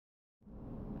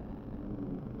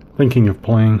thinking of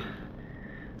playing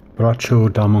Braccio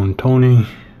da Montone.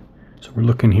 So we're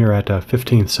looking here at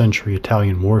 15th century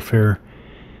Italian warfare.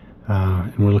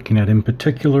 And we're looking at, in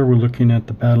particular, we're looking at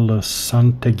the Battle of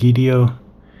Sant'Egidio,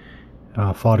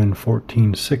 fought in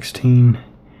 1416.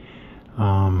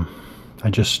 I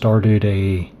just started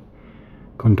a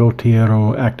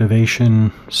condottiero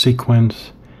activation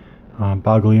sequence,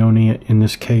 Baglioni in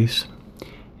this case.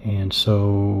 And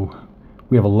so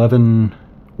we have 11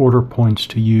 order points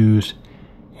to use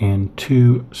and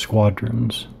 2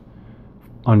 squadrons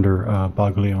under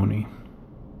Baglioni.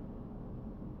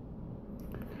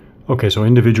 Okay, so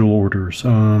individual orders.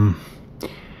 To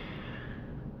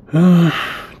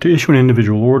issue an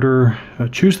individual order,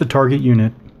 choose the target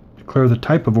unit, declare the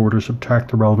type of order,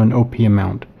 subtract the relevant OP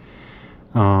amount.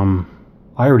 I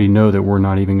already know that we're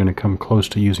not even going to come close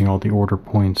to using all the order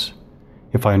points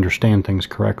if I understand things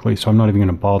correctly, so I'm not even going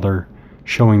to bother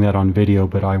showing that on video,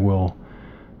 but I will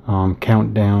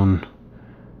count down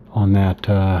on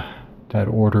that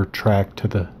order track to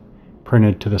the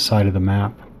printed to the side of the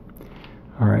map.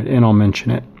 All right, and I'll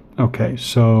mention it. Okay,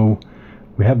 so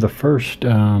we have the first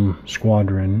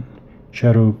squadron,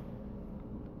 Cherubino,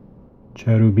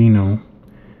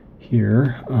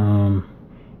 here.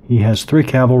 He has 3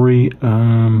 cavalry,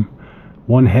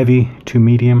 1 heavy, 2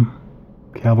 medium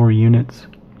cavalry units.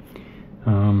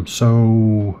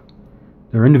 So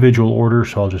they're individual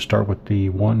orders, so I'll just start with the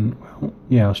one. Well,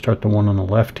 yeah, I'll start the one on the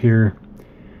left here.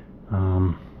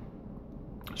 So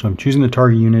I'm choosing the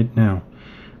target unit now.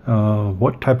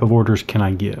 What type of orders can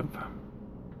I give?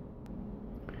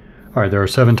 All right, there are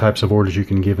 7 types of orders you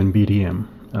can give in BDM,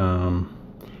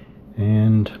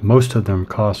 and most of them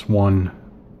cost 1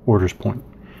 orders point.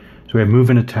 So we have move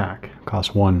and attack,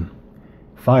 cost 1.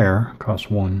 Fire, cost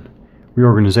 1.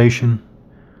 Reorganization,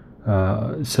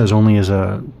 it says only as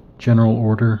a general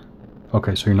order.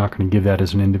 Okay, so you're not going to give that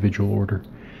as an individual order.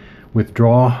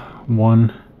 Withdraw,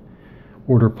 1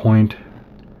 order point.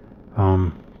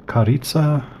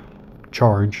 Carizza,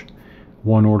 charge,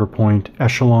 1 order point.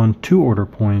 Echelon, 2 order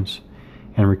points.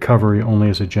 And recovery only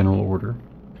as a general order.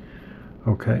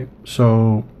 Okay,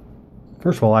 so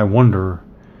first of all, I wonder,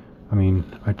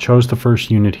 I chose the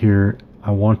first unit here.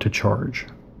 I want to charge.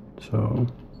 So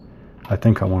I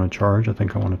think I want to charge. I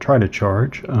think I want to try to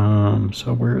charge.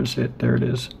 So where is it? There it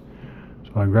is.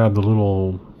 So I grab the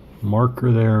little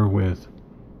marker there with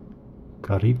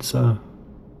Carizza.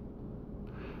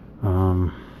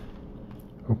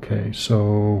 Okay,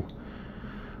 so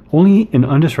only an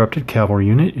undisrupted cavalry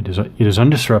unit. It is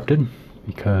undisrupted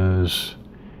because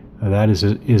that is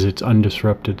its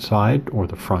undisrupted side, or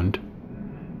the front.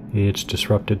 Its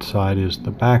disrupted side is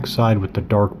the back side with the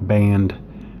dark band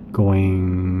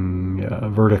going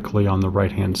vertically on the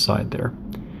right hand side there.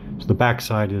 So the back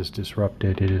side is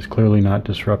disrupted. It is clearly not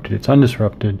disrupted. It's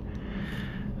undisrupted.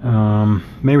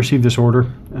 May receive this order.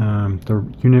 The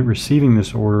unit receiving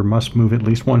this order must move at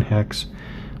least 1 hex.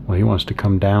 Well, he wants to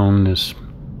come down this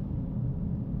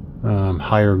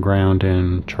higher ground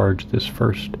and charge this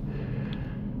first.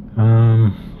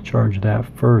 Charge that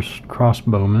first,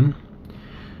 crossbowman.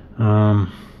 And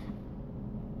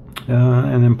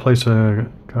then place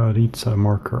a Carizza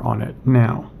marker on it.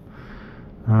 Now,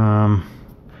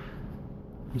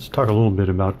 let's talk a little bit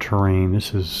about terrain.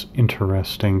 This is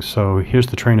interesting. So here's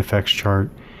the terrain effects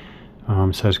chart.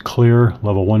 It says clear,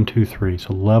 level 1, 2, 3.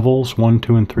 So levels 1,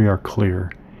 2, and 3 are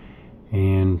clear.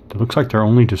 And it looks like they're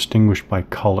only distinguished by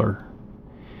color.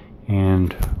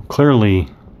 And clearly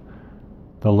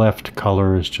the left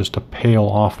color is just a pale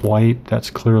off-white. That's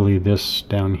clearly this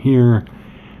down here.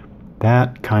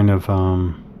 That kind of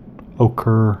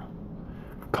ochre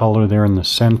color there in the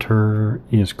center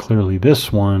is clearly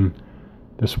this one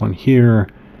here.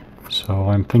 So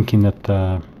I'm thinking that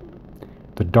the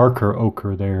darker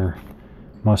ochre there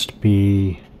must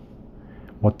be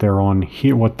what they're on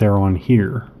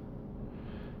here.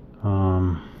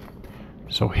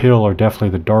 So hill are definitely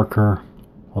the darker,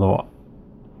 although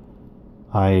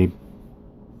I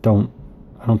don't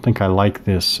think I like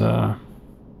this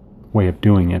way of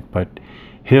doing it, but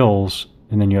hills,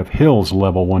 and then you have hills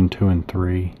level 1, 2, and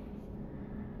 3.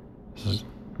 This is,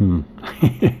 I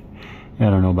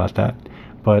don't know about that,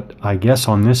 but I guess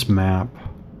on this map,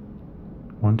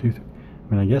 1, 2,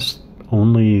 3, I guess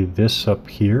only this up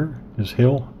here is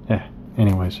hill.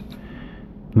 Anyways,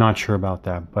 not sure about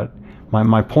that, but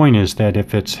my point is that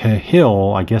if it's a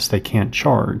hill, I guess they can't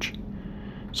charge.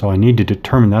 So I need to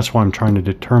determine, that's why I'm trying to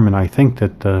determine. I think,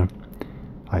 though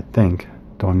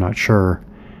I'm not sure,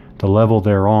 the level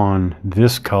they're on,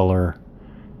 this color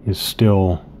is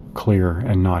still clear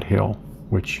and not hill,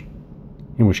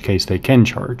 in which case they can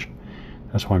charge.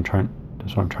 That's why I'm trying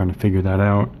to figure that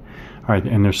out. All right,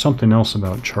 and there's something else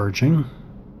about charging.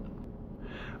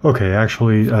 Okay,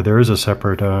 actually, there is a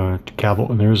separate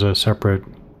there's a separate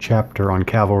chapter on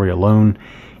cavalry alone,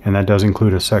 and that does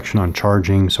include a section on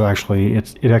charging. So actually,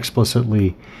 it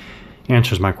explicitly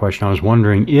answers my question. I was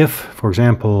wondering if, for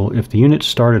example, if the unit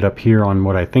started up here on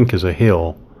what I think is a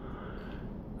hill,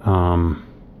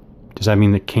 does that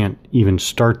mean they can't even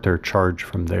start their charge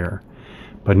from there?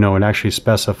 But no, it actually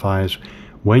specifies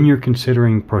when you're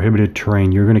considering prohibited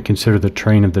terrain, you're going to consider the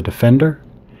terrain of the defender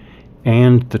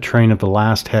and the terrain of the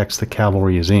last hex the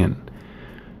cavalry is in.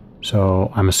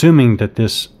 So I'm assuming that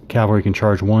this cavalry can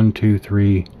charge 1, 2,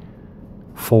 3,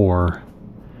 4.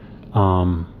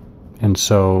 And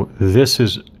so this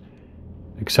is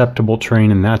acceptable terrain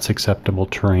and that's acceptable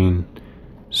terrain.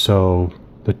 So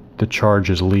the charge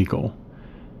is legal.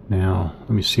 Now, let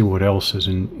me see what else is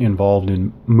involved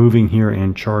in moving here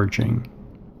and charging.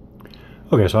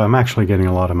 Okay, so I'm actually getting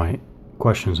a lot of my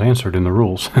questions answered in the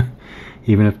rules,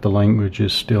 even if the language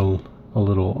is still a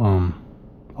little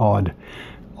odd.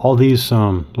 All these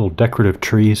little decorative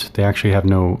trees, they actually have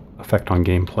no effect on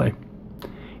gameplay.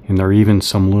 And there are even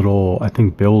some little, I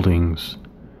think, buildings.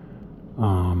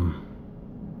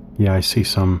 Yeah, I see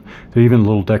some. There are even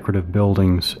little decorative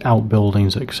buildings,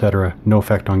 outbuildings, etc. No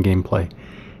effect on gameplay.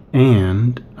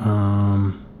 And,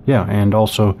 yeah, and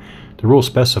also the rules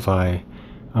specify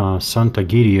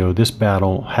Sant'Egidio, this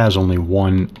battle has only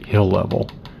one hill level.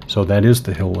 So that is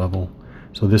the hill level.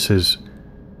 So this is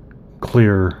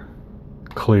clear,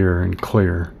 clear, and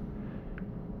clear.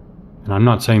 And I'm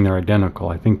not saying they're identical.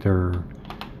 I think there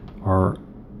are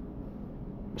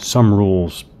some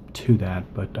rules to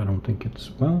that, but I don't think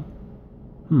it's, well,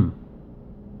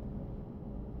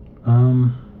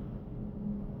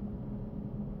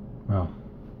 well,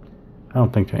 I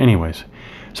don't think so. Anyways,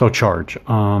 so charge.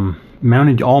 All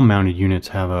mounted units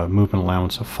have a movement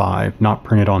allowance of 5, not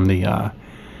printed on the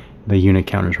unit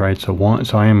counters, right? So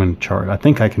I am in charge. I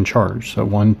think I can charge. So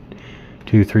 1,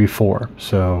 2, 3, 4.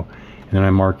 So, and then I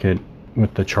mark it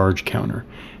with the charge counter.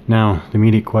 Now the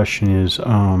immediate question is,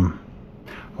 well,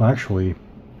 actually,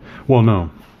 well, no,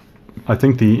 I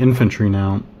think the infantry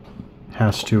now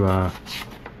has to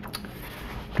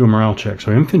do a morale check.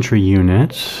 So infantry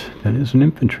units, that is an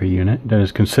infantry unit, that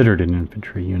is considered an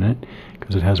infantry unit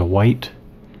because it has a white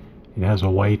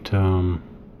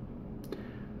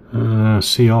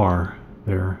CR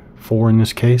there, 4 in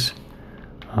this case.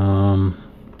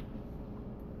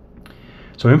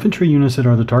 So infantry units that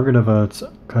are the target of a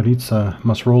Karitsa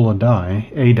must roll a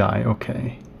die,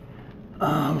 okay.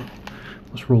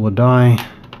 Let's roll a die.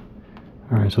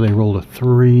 Alright, so they rolled a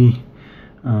 3.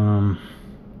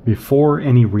 Before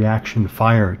any reaction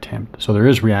fire attempt. So there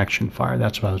is reaction fire.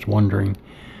 That's what I was wondering.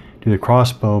 Do the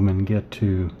crossbowmen get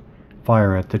to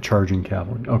fire at the charging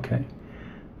cavalry? Okay.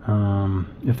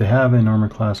 If they have an armor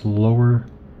class lower...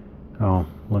 Oh,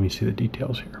 let me see the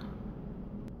details here.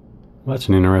 Well, that's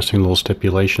an interesting little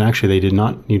stipulation. Actually, they did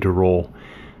not need to roll.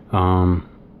 They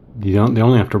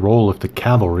only have to roll if the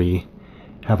cavalry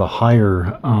have a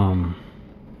higher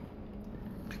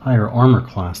armor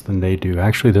class than they do.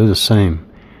 Actually, they're the same.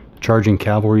 Charging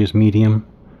cavalry is medium,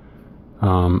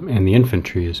 and the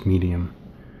infantry is medium.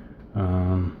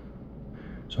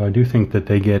 So I do think that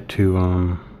they get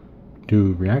to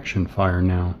do reaction fire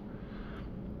now.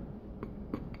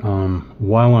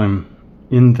 While I'm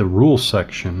in the rules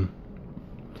section,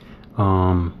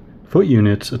 foot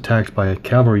units attacked by a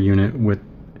cavalry unit with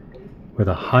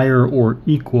a higher or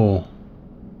equal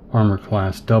armor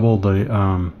class double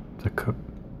the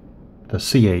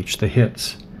CH, the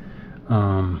hits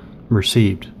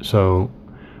received. So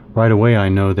right away I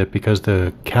know that because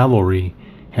the cavalry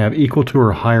have equal to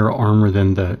or higher armor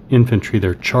than the infantry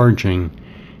they're charging,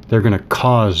 they're going to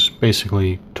cause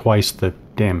basically twice the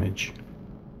damage.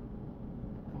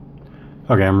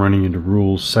 Okay, I'm running into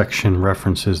rules section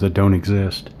references that don't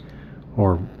exist,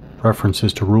 or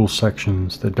references to rule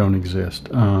sections that don't exist.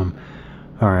 Alright,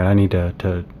 I need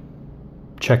to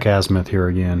check azimuth here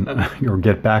again, or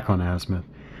get back on azimuth.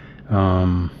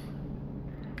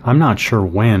 I'm not sure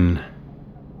when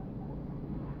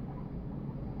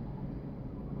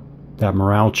that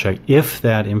morale check, if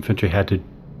that infantry had to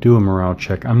do a morale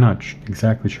check, I'm not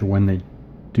exactly sure when they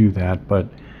do that, but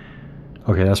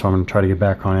okay, that's why I'm going to try to get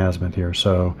back on azimuth here.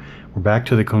 So we're back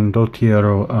to the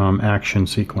condottiero action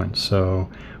sequence. So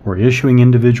we're issuing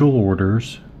individual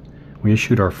orders. We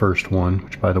issued our first one,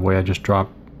 which by the way I just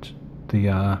dropped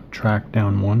the track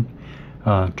down 1.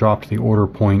 Dropped the order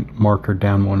point marker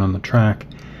down 1 on the track.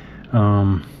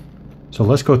 So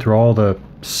let's go through all the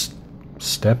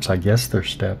steps. I guess they're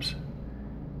steps.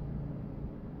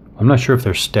 I'm not sure if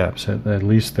they're steps. At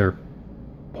least they're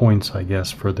points, I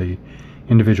guess, for the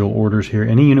individual orders here.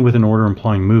 Any unit with an order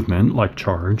implying movement, like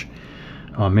charge,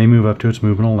 may move up to its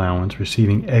movement allowance,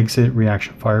 receiving exit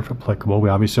reaction fire if applicable. We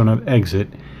obviously don't have exit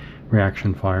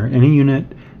reaction fire. Any unit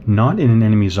not in an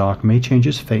enemy ZOC may change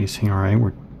its facing. All right,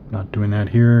 we're not doing that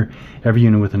here. Every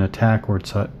unit with an attack or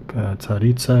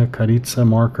Tsaritsa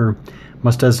marker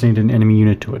must designate an enemy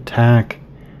unit to attack.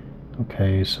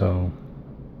 Okay, so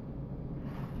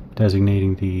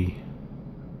designating the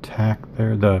attack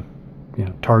there, the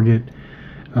target.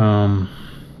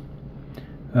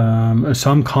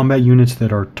 Some combat units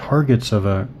that are targets of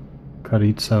a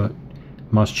Tsaritsa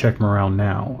must check morale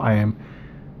now.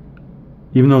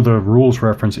 Even though the rules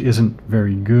reference isn't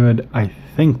very good, I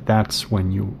think that's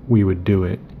when we would do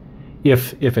it,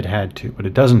 if it had to, but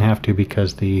it doesn't have to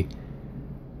because the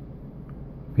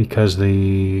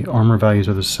armor values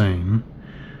are the same.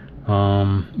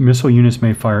 Missile units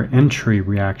may fire entry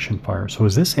reaction fire. So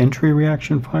is this entry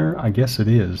reaction fire? I guess it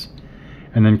is.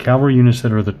 And then cavalry units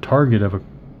that are the target of a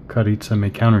Tsaritsa may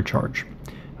countercharge.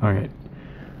 All right.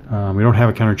 We don't have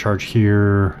a countercharge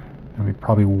here, and we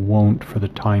probably won't for the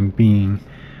time being.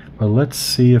 But let's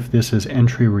see if this is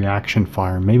entry reaction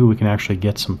fire. Maybe we can actually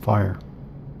get some fire.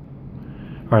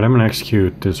 All right, I'm going to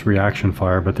execute this reaction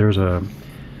fire, but there's a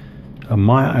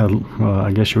mild,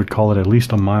 I guess you would call it at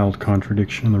least a mild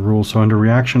contradiction in the rules. So under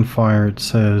reaction fire, it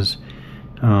says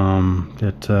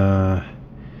that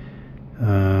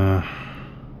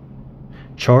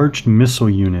charged missile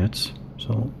units,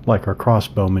 so like our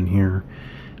crossbowmen here,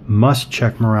 must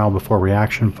check morale before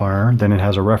reaction fire. Then it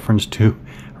has a reference to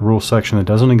a rule section that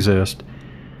doesn't exist,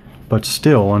 but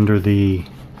still under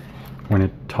when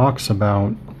it talks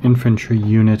about infantry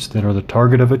units that are the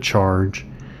target of a charge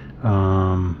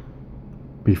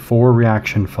before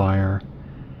reaction fire,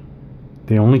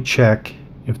 they only check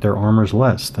if their armor is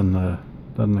less than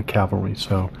the cavalry.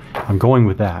 So I'm going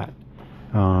with that.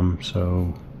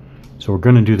 So we're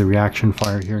going to do the reaction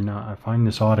fire here. Now, I find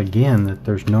this odd again that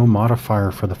there's no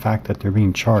modifier for the fact that they're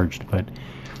being charged, but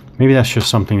maybe that's just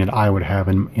something that I would have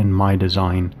in my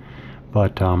design.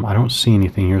 But I don't see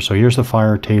anything here. So here's the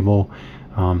fire table.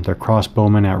 They're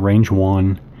crossbowmen at range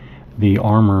 1. The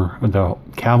armor, the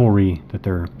cavalry that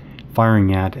they're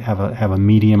firing at have a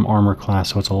medium armor class,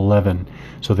 so it's 11.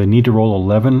 So they need to roll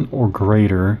 11 or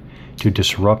greater to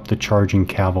disrupt the charging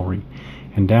cavalry.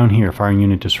 And down here, firing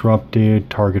unit disrupted,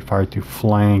 target fired through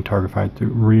flank, target fired through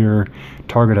rear,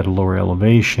 target at a lower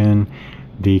elevation,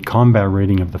 the combat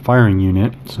rating of the firing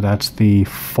unit, so that's the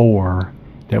 4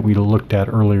 that we looked at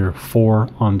earlier, 4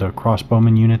 on the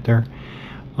crossbowman unit there.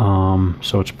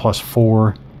 So it's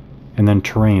 +4, and then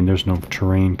terrain, there's no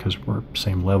terrain because we're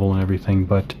same level and everything,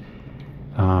 but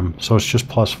so it's just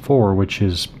 +4, which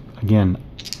is, again,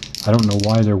 I don't know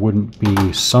why there wouldn't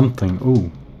be something.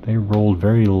 Ooh, they rolled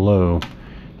very low.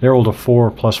 They rolled a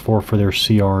 4, +4 for their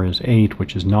CR is 8,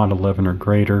 which is not 11 or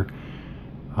greater.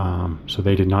 So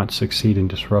they did not succeed in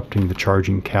disrupting the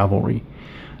charging cavalry.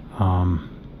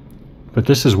 But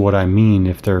this is what I mean.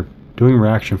 If they're doing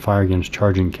reaction fire against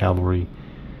charging cavalry,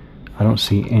 I don't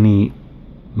see any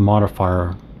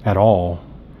modifier at all.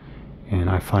 And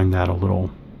I find that a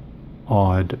little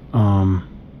odd.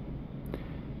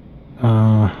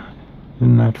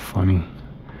 Isn't that funny?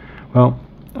 Well,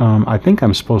 I think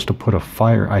I'm supposed to put a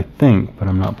fire, but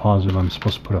I'm not positive. I'm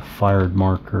supposed to put a fired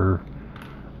marker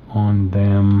on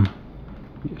them.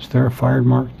 Is there a fired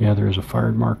mark? Yeah, there is a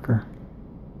fired marker.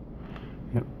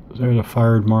 Yep, there's a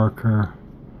fired marker.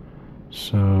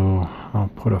 So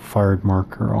I'll put a fired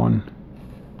marker on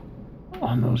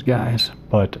those guys,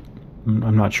 but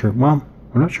I'm not sure. Well,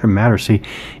 I'm not sure it matters. See,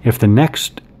 if the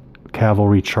next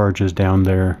cavalry charges down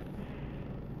there.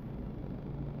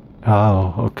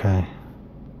 Oh, okay.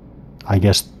 I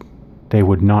guess they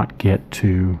would not get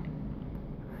to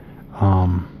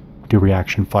do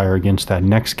reaction fire against that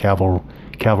next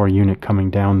cavalry unit coming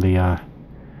down the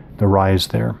rise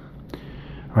there.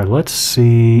 All right, let's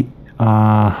see.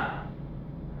 I'm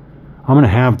going to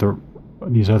have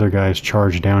these other guys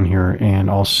charge down here, and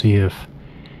I'll see if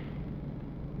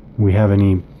we have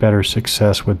any better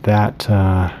success with that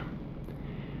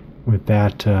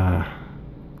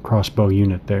crossbow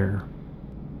unit there.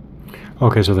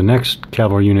 Okay, so the next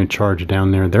cavalry unit charged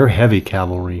down there, they're heavy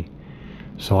cavalry.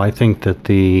 So I think that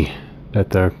the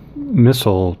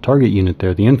missile target unit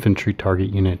there, the infantry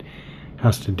target unit,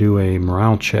 has to do a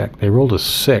morale check. They rolled a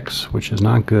 6, which is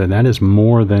not good. That is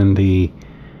more than the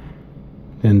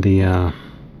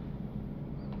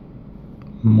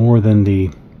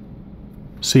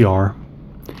CR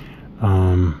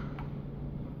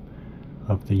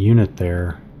of the unit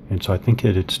there, and so I think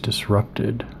it's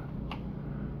disrupted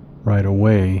right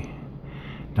away.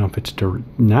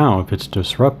 Now if it's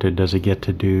disrupted, does it get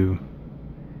to do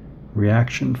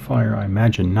reaction fire? I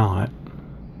imagine not.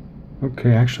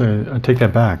 Okay, actually I take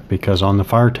that back, because on the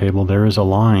fire table there is a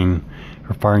line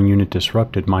for firing unit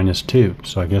disrupted -2.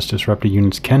 So I guess disrupted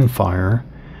units can fire.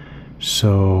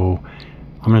 So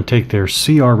I'm going to take their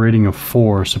CR rating of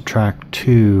 4, subtract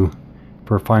 2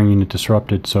 for firing unit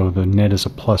disrupted, so the net is a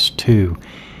 +2.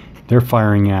 They're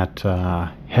firing at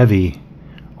heavy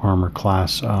armor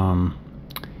class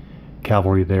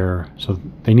cavalry there, so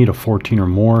they need a 14 or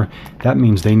more. That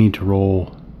means they need to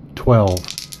roll 12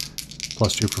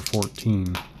 +2 for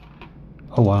 14.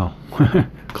 Oh wow,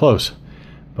 close,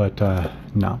 but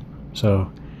no. So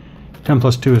 10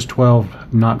 + 2 is 12,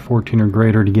 not 14 or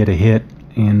greater to get a hit,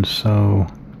 and so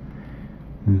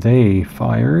they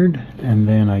fired. And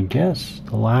then I guess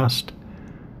the last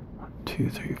 1, 2,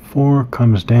 3, 4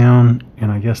 comes down,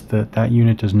 and I guess that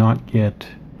unit does not get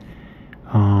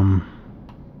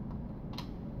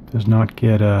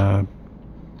a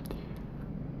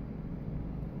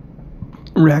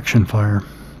reaction fire,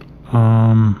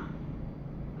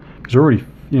 because already,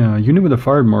 a unit with a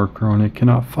fire marker on it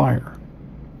cannot fire.